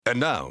And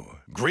now,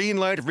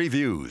 Greenlight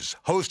Reviews,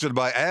 hosted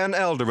by Ann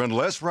Elder and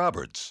Les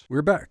Roberts.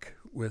 We're back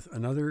with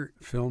another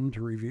film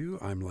to review.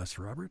 I'm Les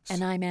Roberts.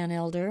 And I'm Ann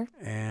Elder.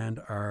 And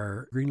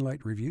our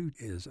Greenlight review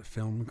is a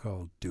film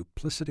called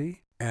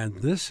Duplicity. And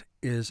this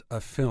is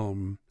a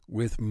film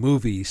with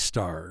movie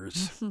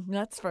stars.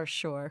 That's for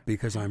sure.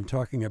 Because I'm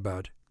talking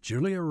about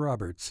Julia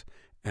Roberts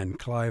and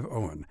Clive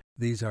Owen.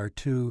 These are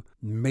two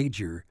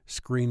major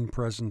screen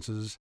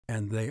presences,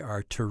 and they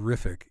are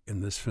terrific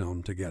in this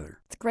film together.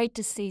 It's great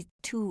to see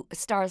two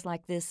stars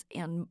like this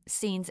in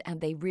scenes,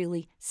 and they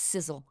really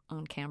sizzle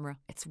on camera.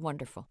 It's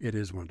wonderful. It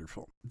is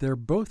wonderful. They're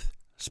both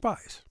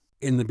spies.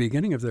 In the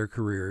beginning of their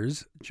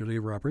careers,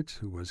 Julia Roberts,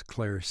 who was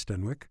Claire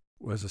Stenwick,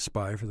 was a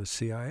spy for the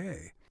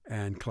CIA.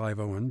 And Clive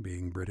Owen,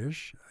 being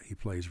British, he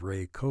plays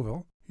Ray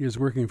Covell. He is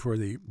working for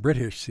the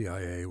British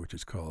CIA, which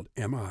is called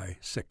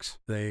MI6.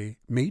 They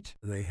meet,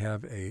 they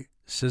have a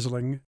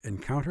sizzling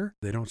encounter.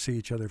 They don't see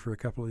each other for a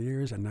couple of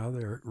years, and now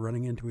they're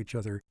running into each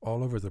other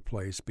all over the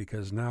place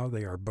because now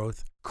they are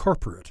both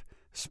corporate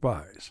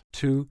spies.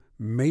 Two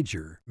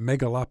major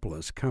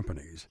megalopolis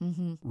companies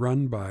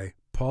run by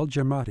Paul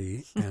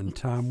Giamatti and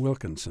Tom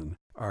Wilkinson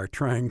are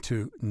trying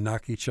to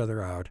knock each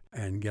other out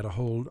and get a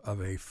hold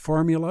of a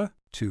formula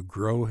to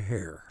grow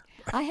hair.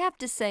 I have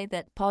to say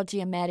that Paul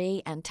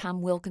Giamatti and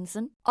Tom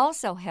Wilkinson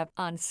also have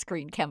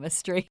on-screen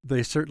chemistry.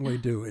 They certainly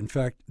do. In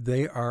fact,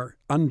 they are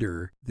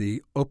under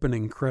the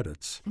opening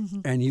credits,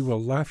 and you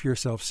will laugh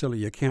yourself silly.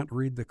 You can't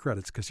read the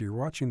credits because you're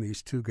watching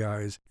these two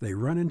guys. They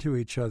run into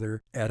each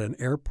other at an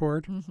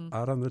airport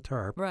out on the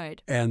tarp,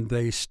 right? And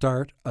they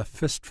start a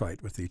fist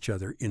fight with each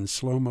other in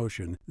slow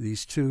motion.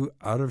 These two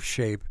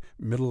out-of-shape,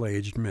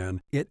 middle-aged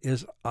men. It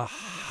is a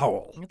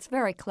howl. It's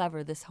very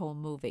clever, this whole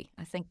movie.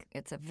 I think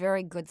it's a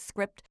very good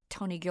script.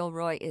 Tony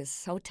Gilroy is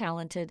so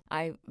talented.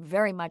 I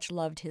very much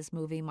loved his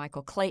movie,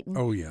 Michael Clayton.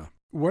 Oh, yeah.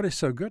 What is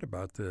so good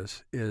about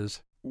this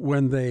is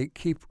when they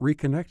keep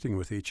reconnecting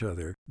with each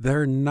other,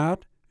 they're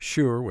not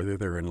sure whether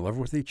they're in love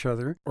with each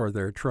other or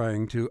they're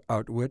trying to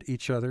outwit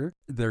each other.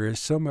 There is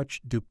so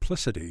much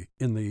duplicity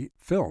in the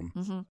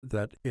film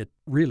that it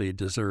really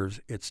deserves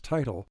its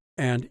title.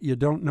 And you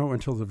don't know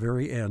until the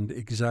very end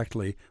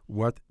exactly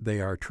what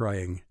they are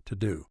trying to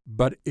do.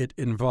 But it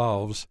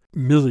involves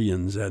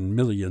millions and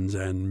millions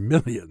and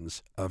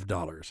millions of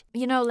dollars.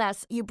 You know,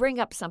 Les, you bring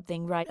up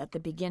something right at the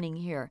beginning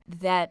here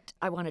that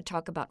I want to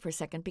talk about for a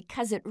second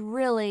because it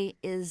really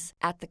is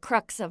at the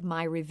crux of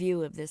my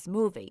review of this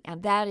movie.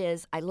 And that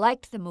is, I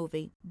liked the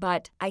movie,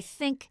 but I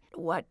think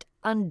what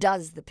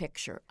undoes the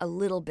picture a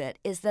little bit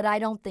is that I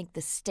don't think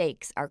the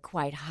stakes are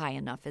quite high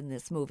enough in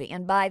this movie.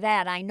 And by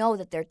that, I know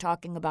that they're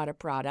talking about a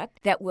product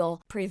that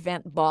will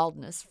prevent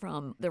baldness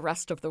from the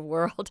rest of the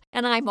world.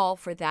 And I'm all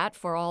for that,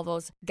 for all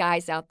those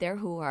guys out there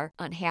who are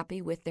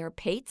unhappy with their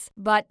pates.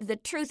 But the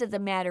truth of the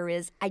matter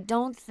is, I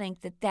don't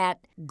think that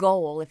that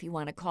goal, if you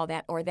want to call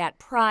that, or that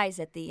prize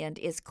at the end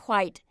is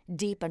quite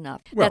deep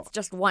enough. Well, that's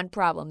just one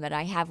problem that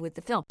I have with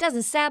the film. It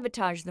doesn't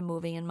sabotage the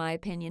movie, in my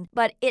opinion,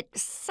 but it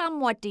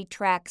somewhat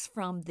detracts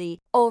from the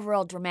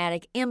overall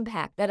dramatic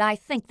impact that I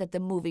think that the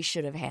movie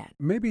should have had.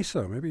 Maybe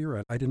so. Maybe you're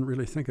right. I didn't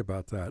really think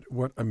about that.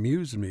 What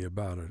amused me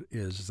about it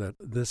is that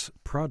this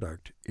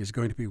product is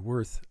going to be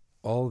worth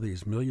all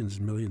these millions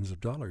and millions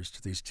of dollars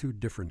to these two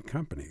different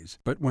companies.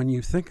 But when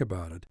you think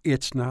about it,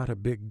 it's not a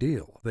big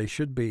deal. They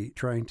should be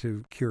trying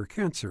to cure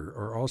cancer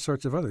or all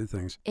sorts of other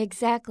things.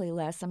 Exactly,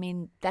 Les. I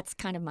mean, that's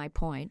kind of my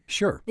point.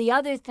 Sure. The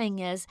other thing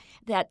is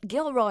that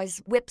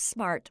Gilroy's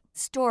whip-smart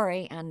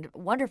story and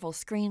wonderful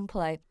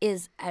screenplay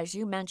is, as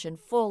you mentioned,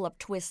 full of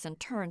twists and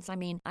turns. I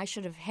mean, I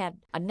should have had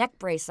a neck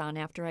brace on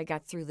after I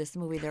got through this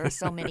movie. There are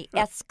so many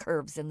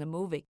S-curves in the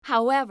movie.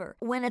 However,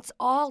 when it's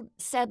all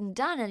said and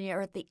done and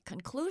you're at the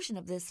conclusion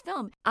of this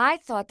film, I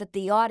thought that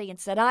the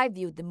audience that I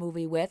viewed the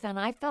movie with, and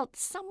I felt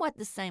somewhat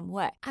the same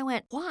way. I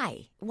went,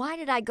 why? Why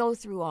did I go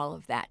through all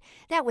of that?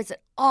 That was an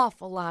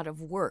awful lot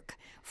of work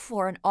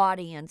for an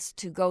audience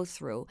to go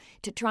through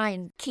to try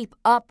and keep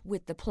up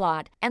with the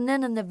plot. And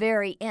then in the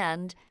very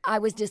end, I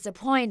was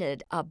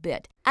disappointed a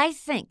bit. I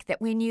think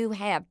that when you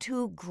have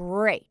two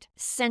great,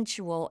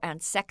 sensual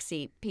and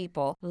sexy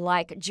people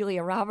like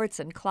Julia Roberts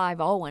and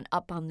Clive Owen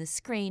up on the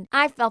screen,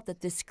 I felt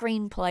that the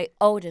screenplay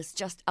owed us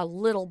just a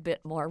little bit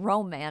more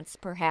romance,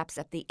 perhaps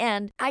at the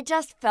end. I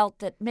just felt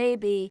that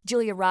maybe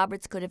Julia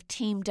Roberts could have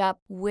teamed up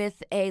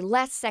with a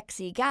less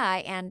sexy guy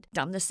and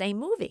done the same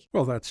movie.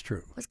 Well, that's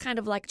true. It was kind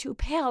of like two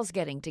pals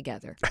getting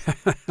together,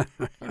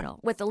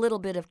 with a little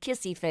bit of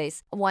kissy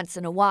face once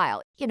in a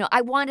while.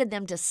 I wanted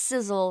them to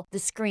sizzle the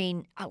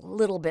screen a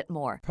little bit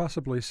more.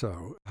 Possibly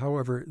so.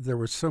 However, there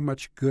was so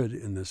much good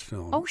in this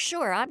film. Oh,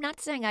 sure. I'm not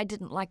saying I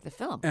didn't like the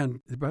film.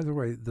 And by the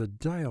way, the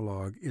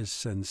dialogue is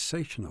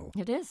sensational.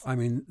 It is. I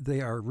mean,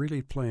 they are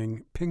really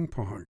playing ping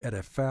pong at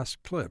a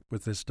fast clip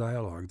with this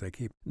dialogue. They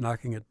keep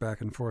knocking it back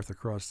and forth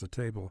across the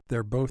table.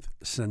 They're both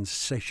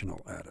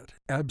sensational at it.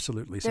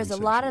 Absolutely sensational. There's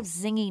a lot of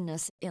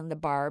zinginess in the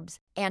barbs,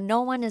 and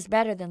no one is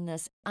better than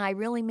this. I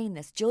really really mean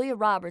this. Julia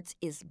Roberts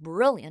is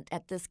brilliant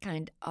at this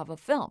kind of a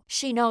film.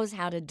 She knows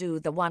how to do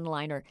the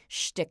one-liner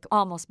shtick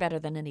almost better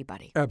than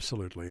anybody.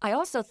 Absolutely. I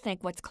also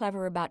think what's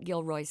clever about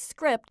Gilroy's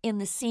script, in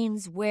the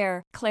scenes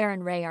where Claire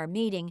and Ray are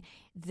meeting,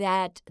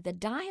 that the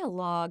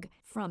dialogue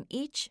from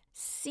each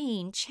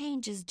scene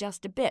changes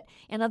just a bit.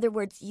 In other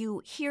words,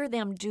 you hear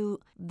them do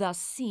the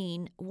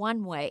scene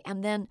one way,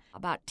 and then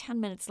about 10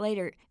 minutes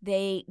later,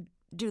 they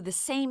do the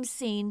same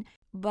scene,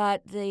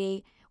 but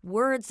the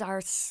words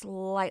are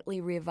slightly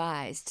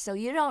revised. So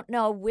you don't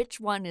know which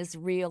one is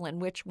real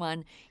and which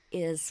one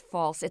is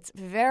false. It's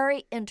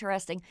very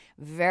interesting,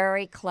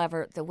 very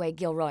clever, the way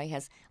Gilroy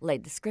has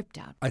laid the script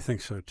out. I think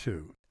so,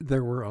 too.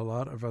 There were a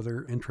lot of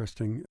other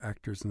interesting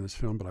actors in this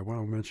film, but I want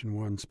to mention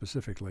one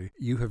specifically.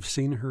 You have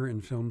seen her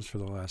in films for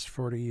the last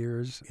 40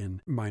 years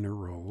in minor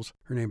roles.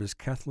 Her name is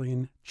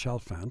Kathleen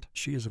Chalfant.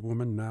 She is a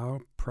woman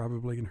now,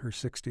 probably in her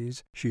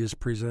 60s. She is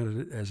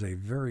presented as a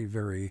very,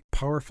 very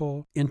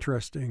powerful,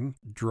 interesting,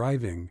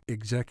 driving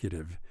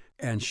executive,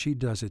 and she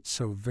does it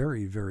so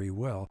very, very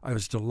well. I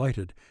was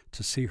delighted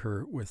to see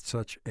her with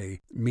such a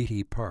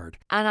meaty part.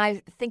 And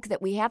I think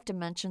that we have to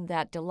mention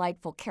that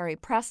delightful Carrie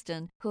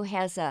Preston, who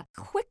has a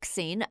quick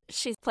scene.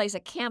 She plays a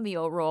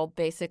cameo role,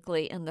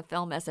 basically, in the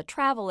film as a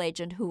travel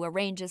agent who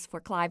arranges for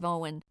Clive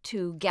Owen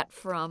to get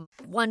from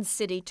one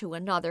city to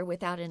another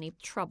without any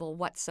trouble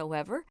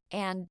whatsoever.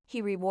 And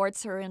he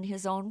rewards her in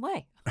his own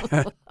way.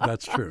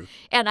 That's true.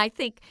 And I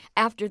think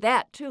after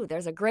that, too,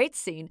 there's a great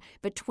scene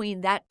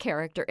between that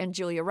character and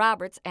Julia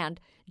Roberts, and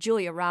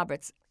Julia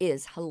Roberts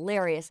is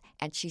hilarious,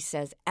 and she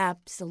says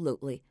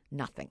absolutely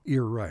nothing.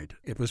 You're right.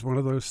 It was one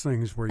of those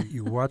things where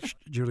you watched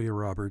Julia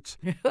Roberts,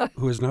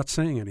 who is not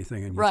saying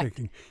anything, and you're Right.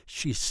 thinking,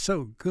 she's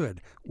so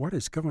good. What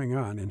is going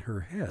on in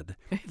her head?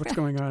 What's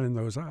going on in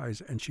those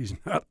eyes? And she's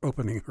not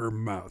opening her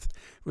mouth.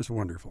 It was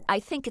wonderful. I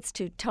think it's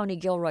to Tony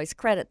Gilroy's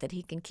credit that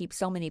he can keep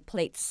so many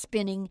plates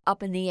spinning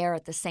up in the air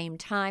at the same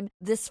time.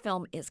 This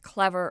film is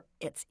clever,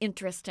 it's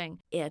interesting,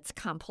 it's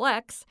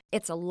complex,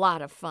 it's a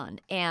lot of fun.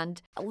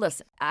 And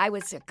listen, I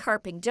was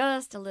carping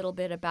just a little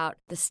bit about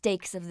the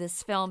stakes of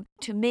this film.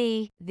 To me,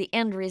 the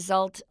end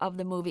result of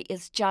the movie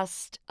is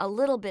just a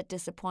little bit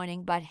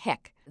disappointing, but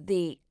heck,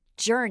 the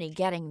journey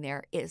getting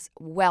there is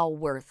well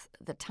worth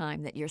the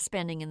time that you're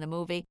spending in the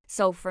movie.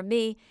 So for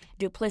me,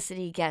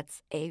 Duplicity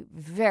gets a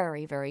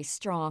very, very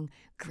strong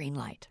green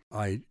light.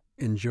 I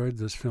enjoyed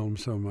this film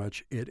so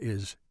much. It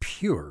is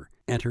pure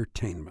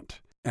entertainment.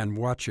 And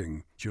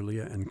watching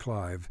Julia and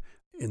Clive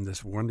in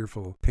this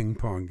wonderful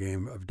ping-pong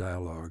game of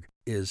dialogue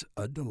is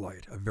a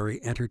delight. A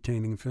very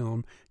entertaining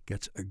film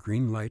gets a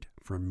green light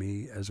from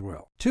me as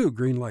well. 2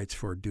 green lights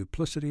for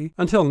Duplicity.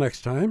 Until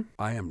next time,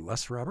 I am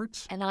Les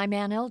Roberts. And I'm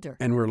Ann Elder.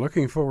 And we're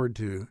looking forward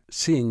to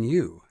seeing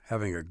you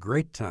having a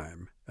great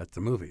time at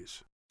the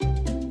movies.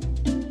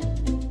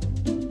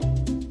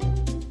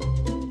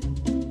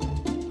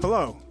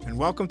 Hello, and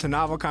welcome to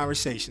Novel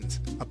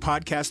Conversations, a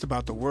podcast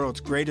about the world's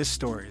greatest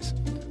stories.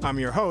 I'm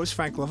your host,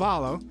 Frank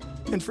Lavallo,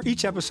 and for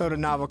each episode of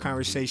Novel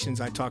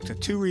Conversations, I talk to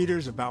 2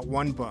 readers about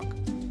one book.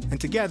 And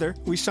together,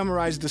 we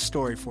summarize the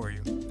story for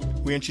you.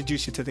 We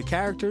introduce you to the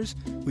characters,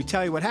 we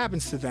tell you what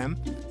happens to them,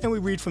 and we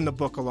read from the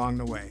book along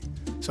the way.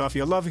 So if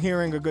you love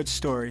hearing a good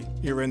story,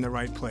 you're in the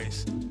right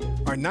place.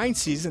 Our 9th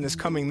season is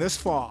coming this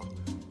fall.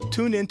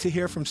 Tune in to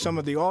hear from some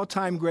of the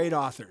all-time great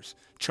authors,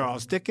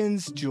 Charles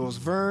Dickens, Jules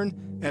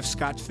Verne, F.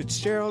 Scott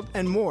Fitzgerald,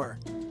 and more.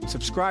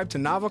 Subscribe to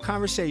Novel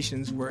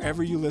Conversations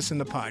wherever you listen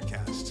to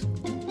podcasts.